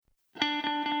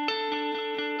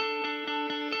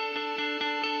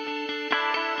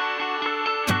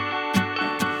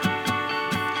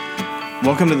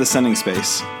Welcome to the Sending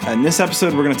Space. In this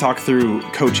episode, we're going to talk through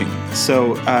coaching.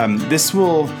 So this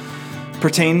will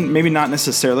pertain maybe not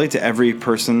necessarily to every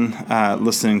person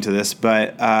listening to this,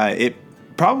 but it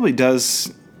probably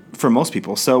does for most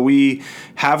people. So we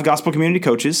have gospel community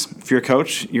coaches. If you're a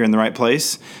coach, you're in the right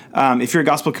place. If you're a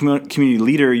gospel community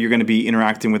leader, you're going to be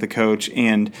interacting with a coach.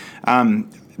 And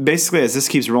basically, as this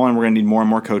keeps rolling, we're going to need more and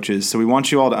more coaches. So we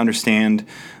want you all to understand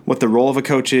what the role of a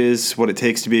coach is, what it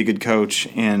takes to be a good coach,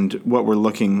 and what we're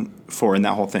looking for in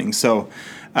that whole thing. So,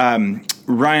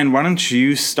 Ryan, why don't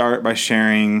you start by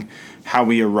sharing how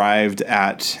we arrived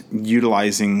at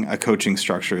utilizing a coaching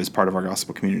structure as part of our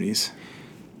gospel communities?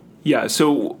 Yeah,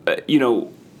 so,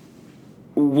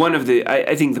 one of the,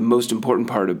 I think the most important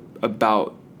part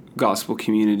about gospel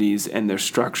communities and their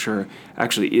structure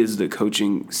actually is the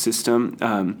coaching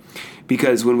system.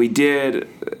 Because when we did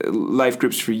life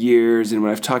groups for years, and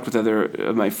when I've talked with other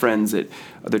of my friends at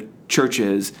other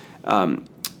churches,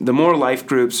 the more life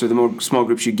groups or the more small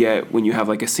groups you get when you have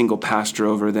like a single pastor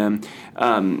over them,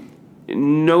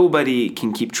 nobody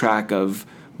can keep track of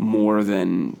more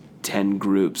than 10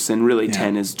 groups, and really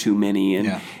 10 is too many.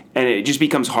 And it just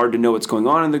becomes hard to know what's going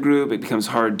on in the group. It becomes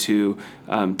hard to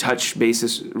touch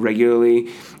bases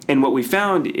regularly. And what we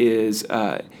found is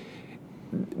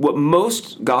what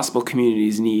most gospel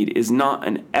communities need is not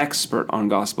an expert on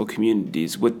gospel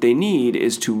communities. What they need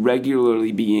is to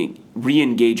regularly be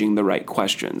re-engaging the right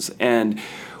questions. And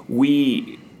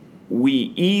we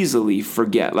easily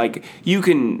forget. Like, you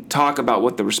can talk about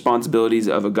what the responsibilities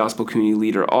of a gospel community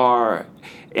leader are,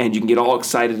 and you can get all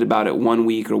excited about it 1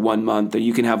 week or 1 month, or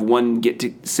you can have one get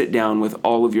to sit down with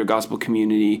all of your gospel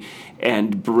community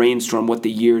and brainstorm what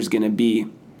the year is going to be.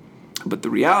 But the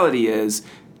reality is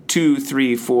 2,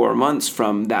 3, 4 months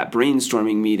from that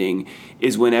brainstorming meeting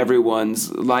is when everyone's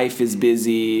life is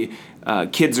busy,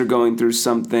 kids are going through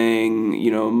something,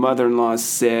 mother-in-law's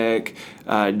sick,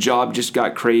 job just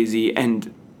got crazy,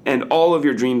 and all of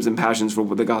your dreams and passions for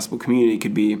what the gospel community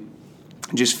could be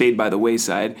just fade by the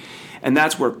wayside. And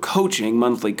that's where coaching,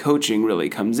 monthly coaching, really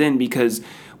comes in, because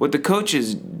what the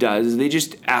coaches does is they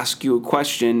just ask you a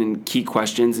question and key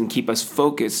questions and keep us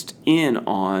focused in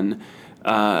on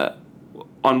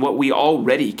what we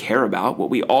already care about, what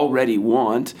we already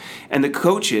want. And the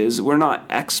coaches, we're not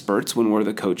experts when we're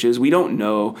the coaches. We don't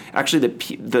know. Actually,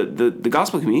 the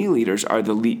gospel community leaders are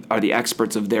the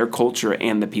experts of their culture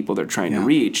and the people they're trying to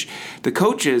reach. The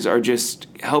coaches are just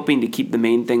helping to keep the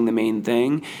main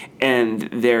thing, and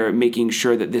they're making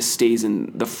sure that this stays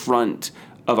in the front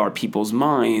of our people's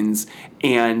minds,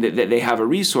 and that they have a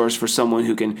resource for someone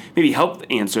who can maybe help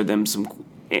answer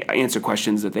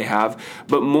questions that they have,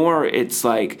 but more it's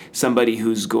like somebody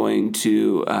who's going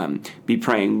to be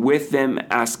praying with them,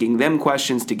 asking them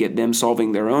questions to get them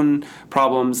solving their own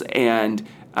problems. And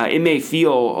it may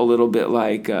feel a little bit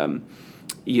like,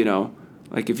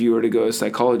 like if you were to go to a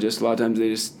psychologist, a lot of times they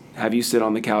just have you sit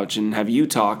on the couch and have you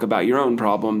talk about your own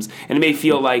problems. And it may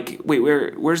feel like, wait,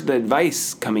 where's the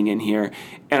advice coming in here?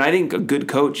 And I think a good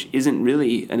coach isn't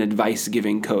really an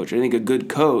advice-giving coach. I think a good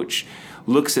coach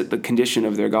looks at the condition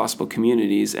of their gospel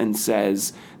communities and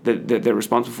says that they're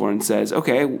responsible for, and says,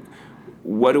 okay,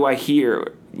 what do I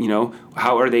hear?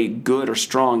 How are they good or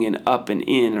strong in up and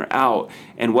in or out?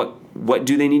 And what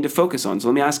do they need to focus on? So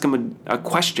let me ask them a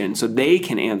question so they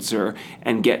can answer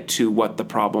and get to what the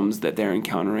problems that they're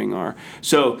encountering are.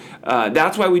 So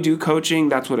that's why we do coaching.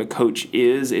 That's what a coach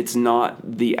is. It's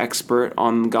not the expert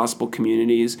on gospel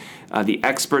communities. The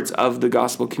experts of the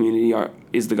gospel community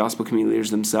is the gospel community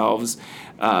leaders themselves.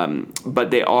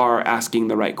 But they are asking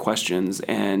the right questions,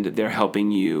 and they're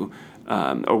helping you,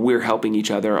 or we're helping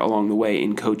each other along the way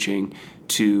in coaching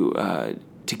to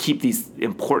keep these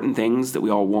important things that we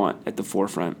all want at the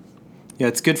forefront. Yeah,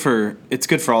 it's good for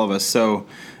all of us. So,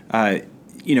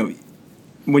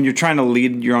 when you're trying to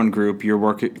lead your own group,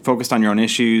 you're focused on your own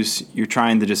issues. You're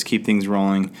trying to just keep things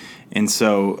rolling, and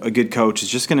so a good coach is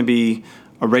just going to be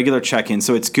a regular check-in.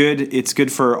 So it's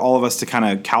good for all of us to kind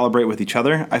of calibrate with each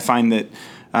other. I find that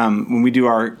when we do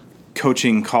our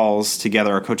coaching calls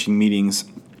together, our coaching meetings,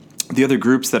 the other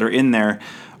groups that are in there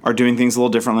are doing things a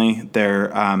little differently.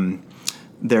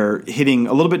 They're hitting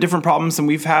a little bit different problems than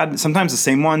we've had, sometimes the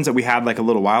same ones that we had like a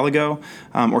little while ago,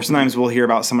 or sometimes we'll hear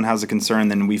about someone has a concern,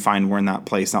 then we find we're in that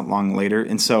place not long later.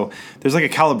 And so there's like a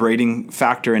calibrating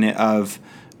factor in it of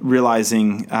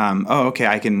realizing,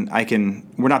 I can,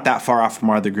 we're not that far off from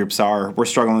where other groups are. We're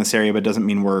struggling in this area, but it doesn't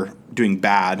mean we're doing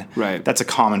bad. Right. That's a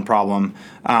common problem.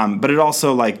 But it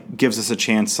also like gives us a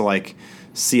chance to like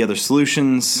see other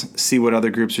solutions, see what other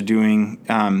groups are doing,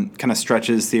 kind of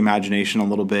stretches the imagination a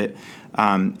little bit.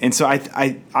 And so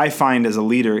I find as a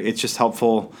leader, it's just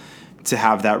helpful to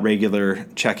have that regular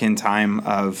check-in time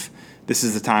of this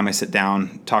is the time I sit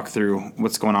down, talk through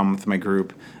what's going on with my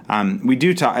group. We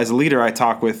do talk as a leader. I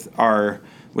talk with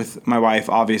my wife,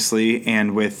 obviously,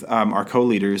 and with our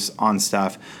co-leaders on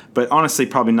stuff, but honestly,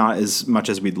 probably not as much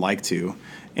as we'd like to.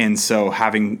 And so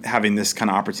having this kind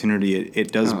of opportunity,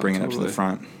 it does bring it up to the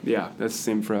front. Yeah, that's the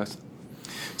same for us.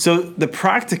 So the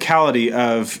practicality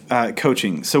of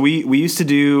coaching. So we used to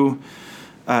do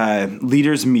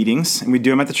leaders meetings, and we'd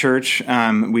do them at the church.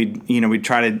 We'd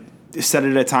try to set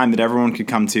it at a time that everyone could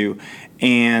come to,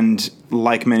 and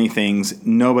like many things,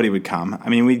 nobody would come. I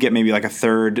mean, we'd get maybe like a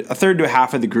third to a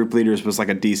half of the group leaders was like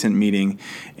a decent meeting,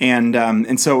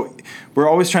 and so we're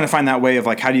always trying to find that way of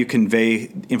like, how do you convey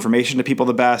information to people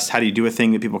the best? How do you do a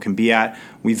thing that people can be at?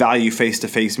 We value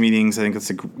face-to-face meetings. I think that's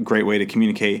a great way to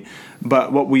communicate.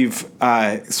 But what we've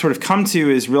sort of come to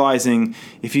is realizing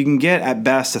if you can get at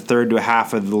best a third to a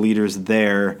half of the leaders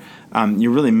there,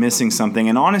 you're really missing something.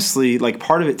 And honestly, like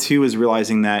part of it too is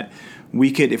realizing that we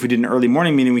could, if we did an early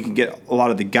morning meeting, we could get a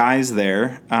lot of the guys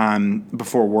there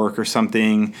before work or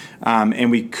something, and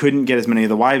we couldn't get as many of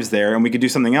the wives there, and we could do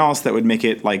something else that would make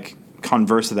it like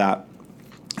converse of that.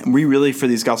 We really, for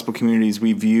these gospel communities,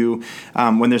 we view,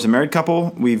 when there's a married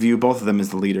couple, we view both of them as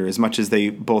the leader as much as they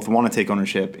both want to take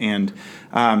ownership. And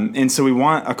so we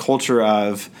want a culture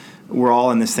of we're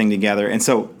all in this thing together. And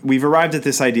so we've arrived at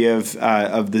this idea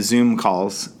of the Zoom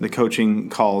calls, the coaching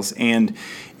calls. And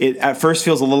it at first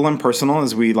feels a little impersonal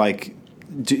as we like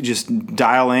just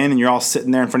dial in and you're all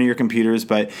sitting there in front of your computers.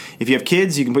 But if you have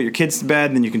kids, you can put your kids to bed,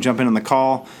 and then you can jump in on the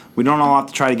call. We don't all have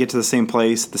to try to get to the same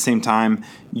place at the same time.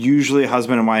 Usually a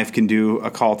husband and wife can do a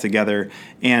call together,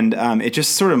 and it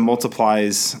just sort of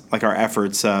multiplies like our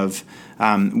efforts of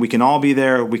we can all be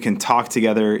there, we can talk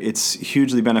together. It's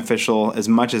hugely beneficial as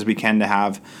much as we can to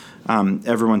have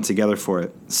everyone together for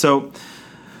it. So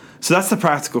that's the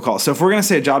practical call. So if we're going to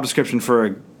say a job description for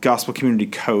a gospel community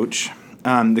coach,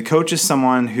 the coach is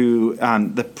someone who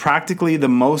practically the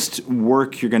most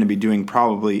work you're going to be doing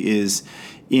probably is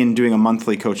in doing a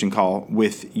monthly coaching call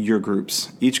with your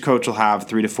groups. Each coach will have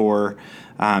 3 to 4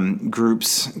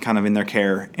 groups kind of in their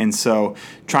care. And so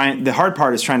the hard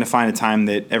part is trying to find a time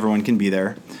that everyone can be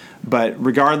there. But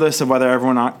regardless of whether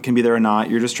everyone can be there or not,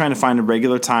 you're just trying to find a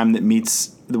regular time that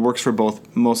works for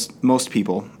most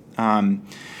people. And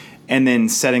then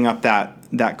setting up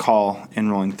that call and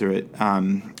rolling through it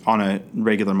on a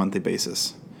regular monthly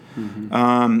basis.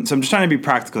 Mm-hmm. So I'm just trying to be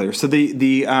practical here. So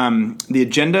the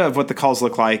agenda of what the calls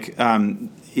look like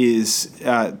is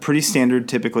pretty standard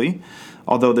typically,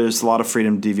 although there's a lot of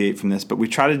freedom to deviate from this. But we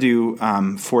try to do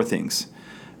 4 things.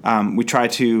 We try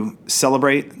to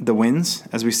celebrate the wins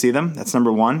as we see them. That's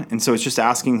number 1. And so it's just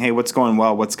asking, hey, what's going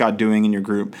well? What's God doing in your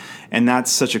group? And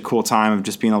that's such a cool time of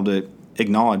just being able to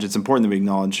acknowledge. It's important that we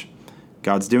acknowledge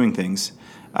God's doing things.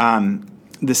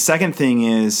 The second thing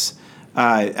is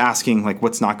asking like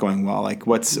what's not going well, like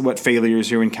what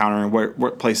failures you're encountering,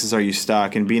 what places are you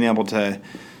stuck, and being able to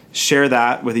share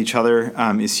that with each other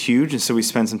is huge. And so we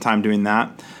spend some time doing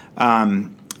that.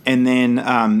 And then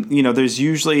there's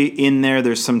usually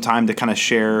there's some time to kind of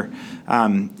share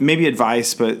maybe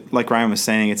advice, but like Ryan was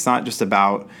saying, it's not just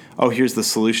about here's the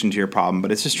solution to your problem,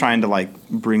 but it's just trying to like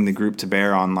bring the group to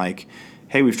bear on like,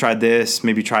 hey, we've tried this,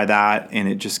 maybe try that, and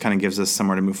it just kind of gives us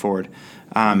somewhere to move forward.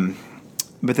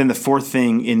 But then the fourth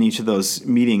thing in each of those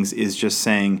meetings is just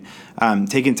saying,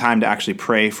 taking time to actually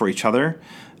pray for each other,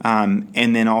 and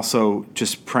then also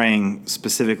just praying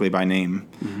specifically by name.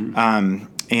 Mm-hmm.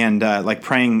 And like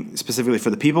praying specifically for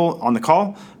the people on the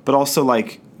call, but also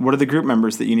like, what are the group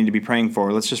members that you need to be praying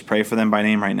for? Let's just pray for them by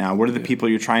name right now. What are the people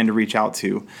you're trying to reach out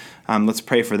to? Let's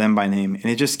pray for them by name. And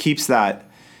it just keeps that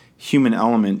human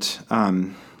element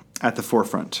at the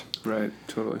forefront. Right,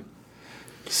 totally.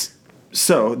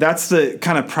 So that's the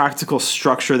kind of practical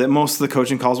structure that most of the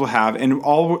coaching calls will have. And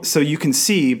so you can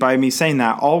see by me saying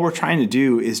that, all we're trying to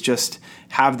do is just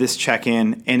have this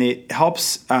check-in. And it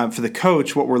helps for the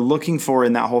coach. What we're looking for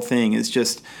in that whole thing is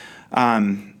just,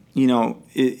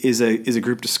 is a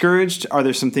group discouraged? Are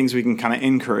there some things we can kind of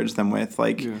encourage them with?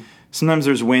 Like sometimes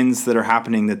there's wins that are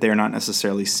happening that they're not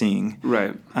necessarily seeing.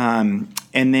 Right. And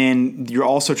then you're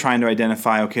also trying to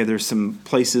identify, okay, there's some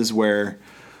places where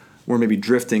we're maybe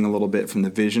drifting a little bit from the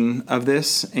vision of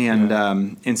this,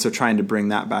 and so trying to bring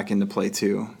that back into play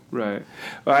too. Right.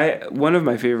 One of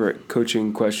my favorite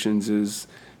coaching questions is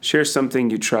share something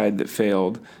you tried that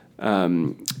failed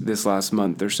this last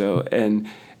month or so, and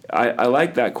I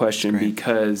like that question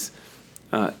because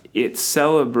it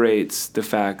celebrates the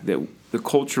fact that the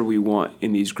culture we want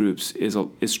in these groups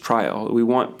is trial. We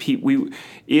want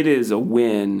it is a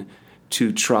win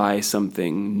to try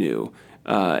something new.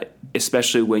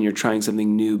 especially when you're trying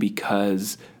something new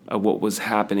because what was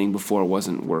happening before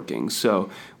wasn't working. So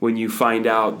when you find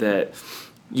out that,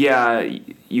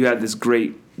 you had this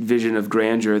great vision of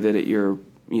grandeur that at your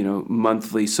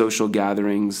monthly social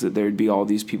gatherings that there'd be all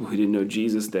these people who didn't know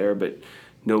Jesus there, but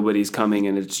nobody's coming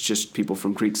and it's just people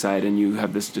from Creekside, and you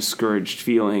have this discouraged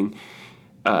feeling.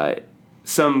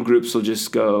 Some groups will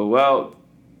just go, well,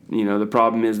 the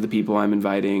problem is the people I'm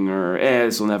inviting, or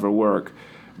this will never work.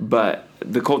 But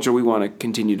the culture we want to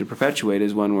continue to perpetuate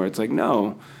is one where it's like,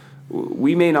 no,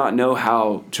 we may not know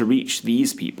how to reach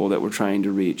these people that we're trying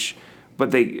to reach,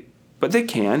 but they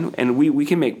can, and we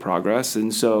can make progress.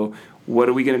 And so what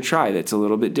are we going to try that's a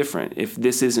little bit different? If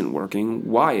this isn't working,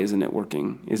 why isn't it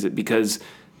working? Is it because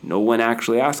no one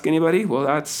actually asked anybody? Well,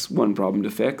 that's one problem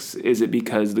to fix. Is it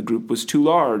because the group was too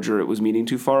large, or it was meeting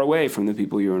too far away from the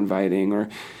people you were inviting, or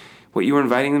what you were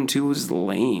inviting them to was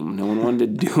lame? No one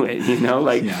wanted to do it,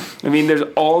 I mean, there's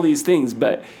all these things,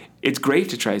 but it's great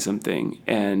to try something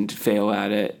and fail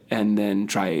at it and then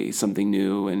try something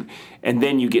new, and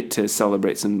then you get to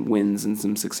celebrate some wins and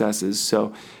some successes.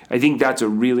 So I think that's a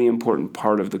really important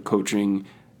part of the coaching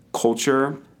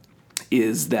culture,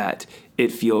 is that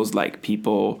it feels like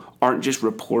people aren't just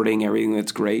reporting everything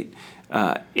that's great,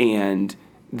 and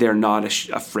they're not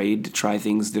afraid to try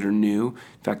things that are new.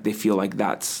 In fact, they feel like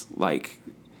that's like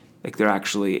they're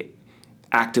actually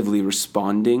actively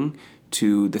responding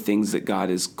to the things that God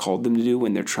has called them to do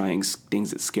when they're trying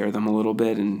things that scare them a little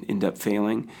bit and end up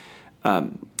failing.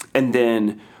 And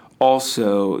then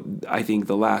also, I think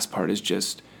the last part is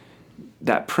just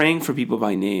that praying for people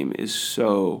by name is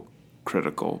so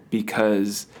critical,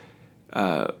 because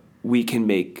we can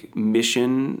make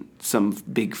mission some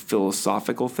big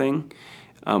philosophical thing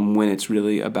when it's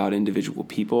really about individual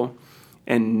people.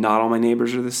 And not all my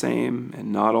neighbors are the same,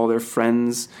 and not all their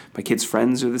friends, my kids'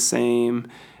 friends, are the same.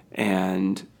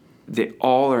 And they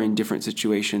all are in different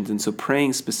situations. And so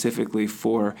praying specifically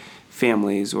for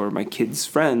families, or my kids'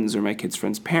 friends, or my kids'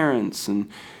 friends' parents, and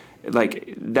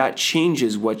like that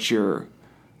changes what your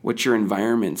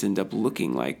environments end up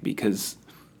looking like, because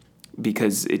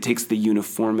it takes the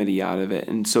uniformity out of it.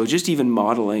 And so just even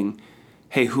modeling,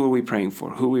 hey, who are we praying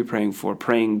for? Who are we praying for?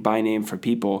 Praying by name for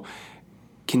people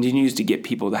continues to get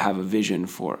people to have a vision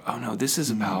for, oh no, this is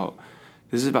about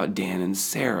Dan and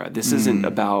Sarah. This isn't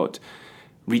about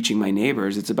reaching my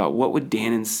neighbors. It's about, what would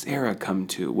Dan and Sarah come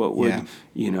to? What would,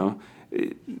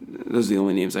 those are the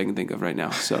only names I can think of right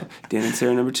now. So Dan and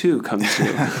Sarah number 2 come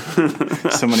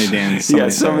to. So many Dans.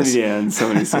 So many Dans, so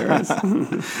many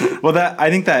Sarahs. Well, I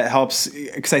think that helps,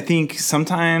 because I think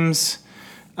sometimes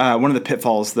one of the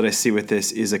pitfalls that I see with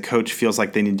this is a coach feels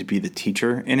like they need to be the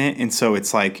teacher in it. And so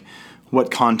it's like, what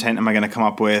content am I going to come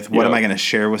up with? What am I going to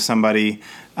share with somebody?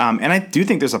 And I do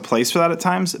think there's a place for that at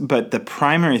times, but the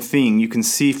primary thing you can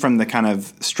see from the kind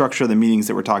of structure of the meetings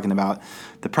that we're talking about,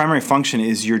 the primary function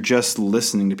is you're just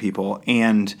listening to people,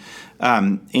 and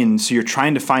so you're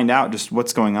trying to find out just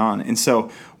what's going on. And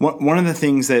so one of the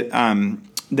things that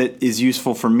is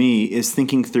useful for me is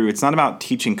thinking through, it's not about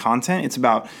teaching content, it's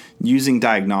about using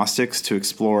diagnostics to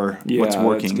explore what's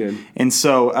working. That's good. And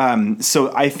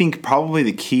so I think probably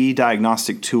the key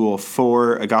diagnostic tool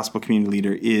for a gospel community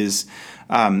leader is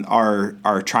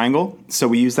our triangle. So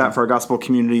we use that for our gospel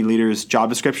community leaders' job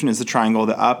description, is the triangle,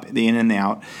 the up, the in, and the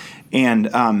out. And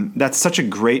that's such a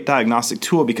great diagnostic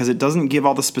tool, because it doesn't give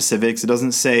all the specifics. It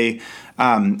doesn't say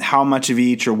how much of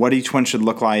each or what each one should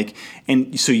look like.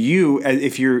 And so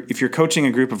if you're coaching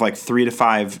a group of like 3 to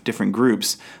 5 different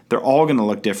groups, they're all going to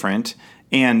look different.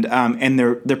 And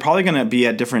they're probably going to be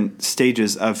at different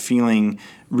stages of feeling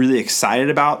really excited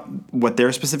about what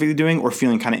they're specifically doing, or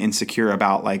feeling kind of insecure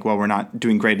about like, well, we're not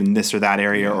doing great in this or that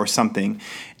area or something.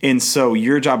 And so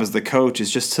your job as the coach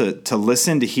is just to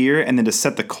listen, to hear, and then to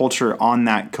set the culture on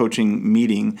that coaching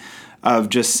meeting of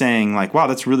just saying like, wow,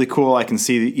 that's really cool. I can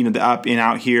see, the up and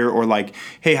out here, or like,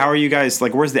 hey, how are you guys?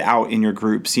 Like, where's the out in your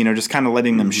groups? Just kind of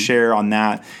letting them share on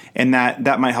that. And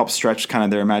that might help stretch kind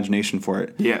of their imagination for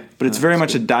it. Yeah. But it's very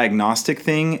much a diagnostic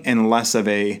thing, and less of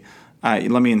a,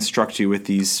 let me instruct you with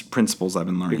these principles I've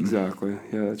been learning. Exactly.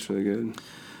 Yeah, that's really good.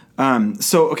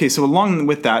 So along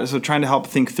with that, so trying to help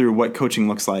think through what coaching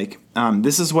looks like.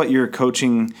 This is what your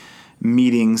coaching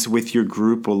meetings with your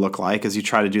group will look like as you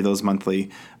try to do those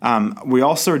monthly. We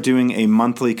also are doing a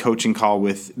monthly coaching call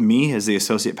with me as the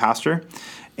associate pastor.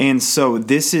 And so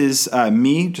this is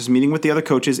me just meeting with the other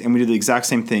coaches, and we do the exact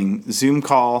same thing. Zoom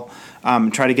call,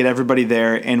 try to get everybody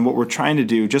there. And what we're trying to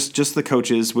do, just the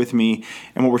coaches with me,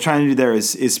 and what we're trying to do there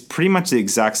is pretty much the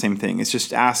exact same thing. It's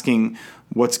just asking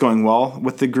what's going well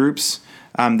with the groups,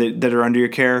 that are under your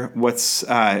care.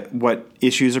 What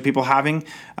issues are people having?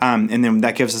 And then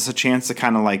that gives us a chance to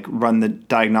kind of like run the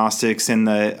diagnostics and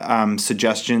the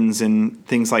suggestions and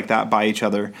things like that by each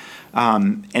other.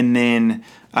 And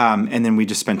then we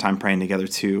just spend time praying together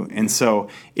too. And so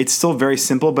it's still very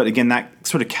simple, but again, that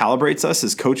sort of calibrates us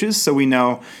as coaches. So we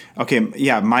know, okay,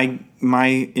 yeah,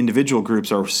 my individual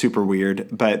groups are super weird,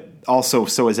 but also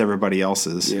so is everybody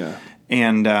else's. Yeah.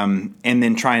 And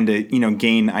then trying to,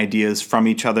 gain ideas from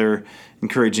each other,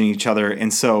 encouraging each other.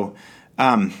 And so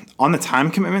on the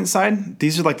time commitment side,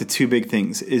 these are like the two big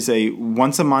things, is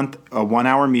once a month, a 1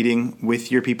 hour meeting with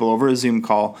your people over a Zoom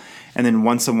call, and then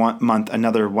once a month,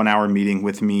 another 1 hour meeting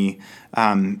with me.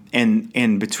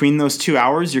 And between those 2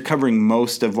 hours, you're covering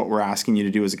most of what we're asking you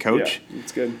to do as a coach. Yeah,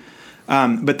 that's good.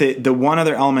 But the one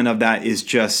other element of that is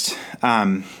just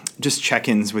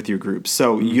check-ins with your groups.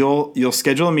 So you'll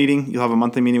schedule a meeting, you'll have a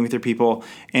monthly meeting with your people,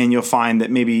 and you'll find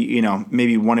that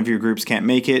maybe one of your groups can't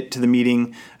make it to the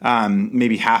meeting,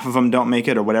 maybe half of them don't make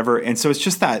it or whatever. And so it's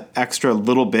just that extra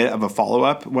little bit of a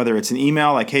follow-up, whether it's an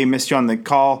email like, hey, missed you on the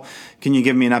call, can you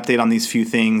give me an update on these few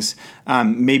things?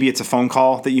 Maybe it's a phone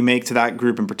call that you make to that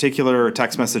group in particular, or a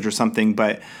text message or something.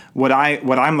 But what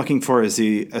I'm looking for as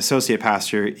the associate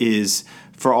pastor is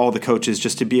for all the coaches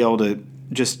just to be able to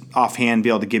just offhand be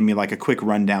able to give me like a quick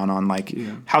rundown on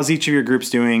how's each of your groups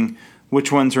doing, which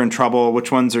ones are in trouble,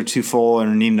 which ones are too full and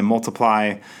are needing to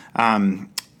multiply,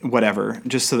 whatever,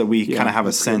 just so that we kind of have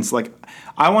a sense. Like,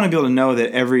 I want to be able to know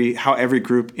that how every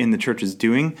group in the church is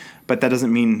doing, but that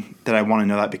doesn't mean that I want to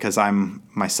know that because I'm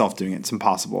myself doing it. It's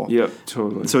impossible. Yep,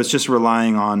 totally. So it's just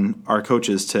relying on our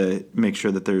coaches to make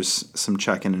sure that there's some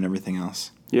check-in and everything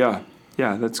else. Yeah,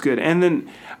 that's good. And then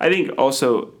I think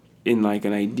also, in like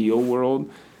an ideal world,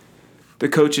 the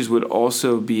coaches would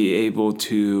also be able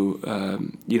to,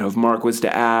 if Mark was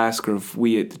to ask, or if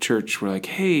we at the church were like,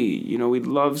 hey, we'd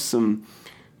love some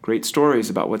great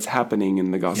stories about what's happening in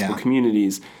the gospel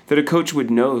communities, that a coach would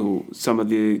know some of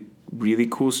the really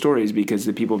cool stories because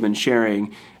the people have been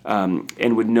sharing,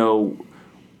 and would know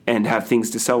and have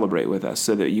things to celebrate with us,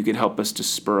 so that you could help us to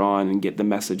spur on and get the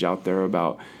message out there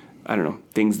about, I don't know,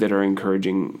 things that are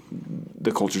encouraging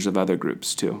the cultures of other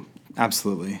groups too.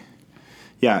 Absolutely.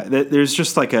 Yeah, there's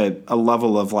just like a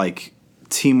level of like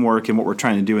teamwork and what we're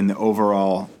trying to do in the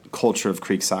overall culture of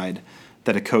Creekside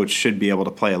that a coach should be able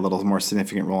to play a little more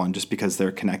significant role in, just because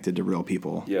they're connected to real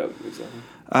people. Yeah, exactly.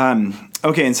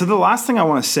 Okay, and so the last thing I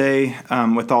want to say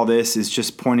with all this is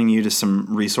just pointing you to some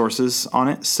resources on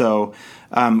it. So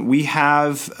we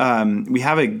have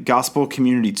a gospel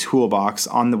community toolbox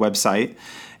on the website.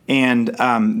 And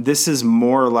this is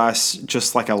more or less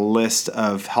just like a list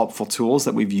of helpful tools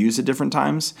that we've used at different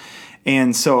times.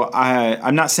 And so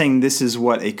I'm not saying this is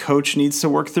what a coach needs to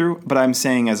work through, but I'm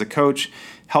saying as a coach,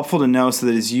 helpful to know so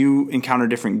that as you encounter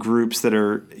different groups that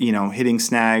are, hitting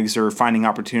snags or finding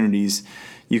opportunities,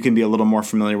 you can be a little more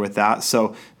familiar with that.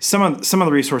 So some of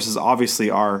the resources obviously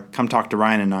are come talk to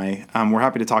Ryan and I. We're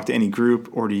happy to talk to any group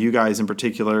or to you guys in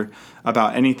particular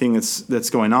about anything that's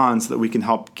going on, so that we can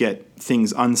help get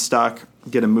things unstuck,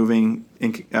 get them moving,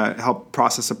 and help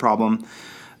process a problem.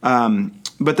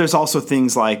 But there's also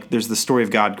things like there's the Story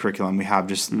of God curriculum we have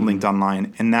just linked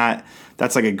online, and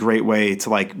that's like a great way to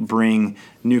like bring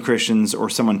new Christians or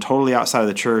someone totally outside of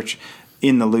the church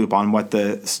in the loop on what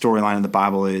the storyline of the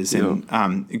Bible is, and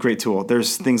a great tool.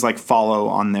 There's things like Follow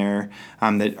on there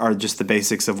that are just the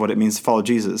basics of what it means to follow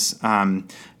Jesus.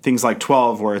 Things like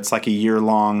 12, where it's like a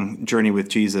year-long journey with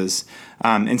Jesus.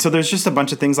 And so there's just a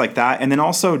bunch of things like that. And then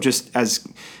also just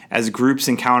as groups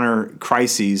encounter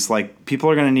crises, like people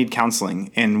are going to need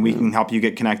counseling, and we can help you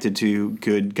get connected to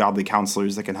good, godly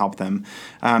counselors that can help them.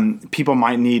 People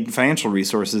might need financial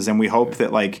resources, and we hope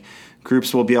that like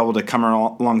groups will be able to come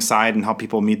alongside and help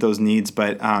people meet those needs.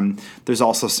 But there's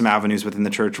also some avenues within the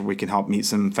church where we can help meet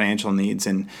some financial needs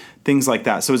and things like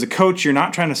that. So as a coach, you're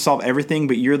not trying to solve everything,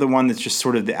 but you're the one that's just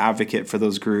sort of the advocate for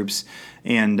those groups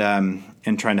and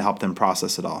trying to help them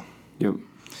process it all. Yep.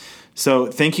 So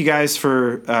thank you guys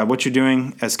for what you're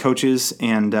doing as coaches.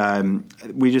 And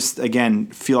we just, again,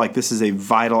 feel like this is a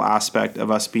vital aspect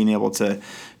of us being able to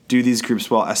do these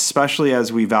groups well, especially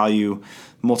as we value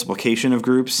multiplication of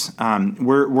groups.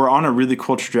 We're on a really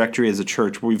cool trajectory as a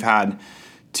church. We've had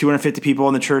 250 people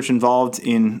in the church involved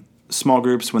in small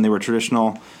groups when they were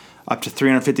traditional, up to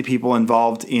 350 people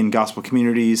involved in gospel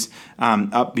communities,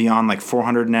 up beyond like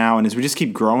 400 now. And as we just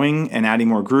keep growing and adding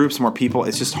more groups, more people,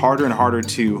 it's just harder and harder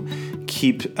to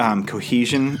keep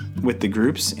cohesion with the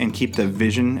groups and keep the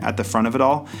vision at the front of it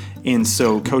all. And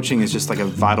so coaching is just like a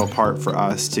vital part for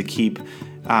us to keep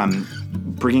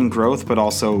bringing growth, but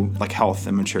also like health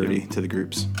and maturity to the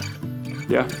groups.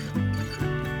 Yeah.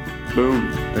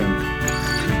 Boom. Boom.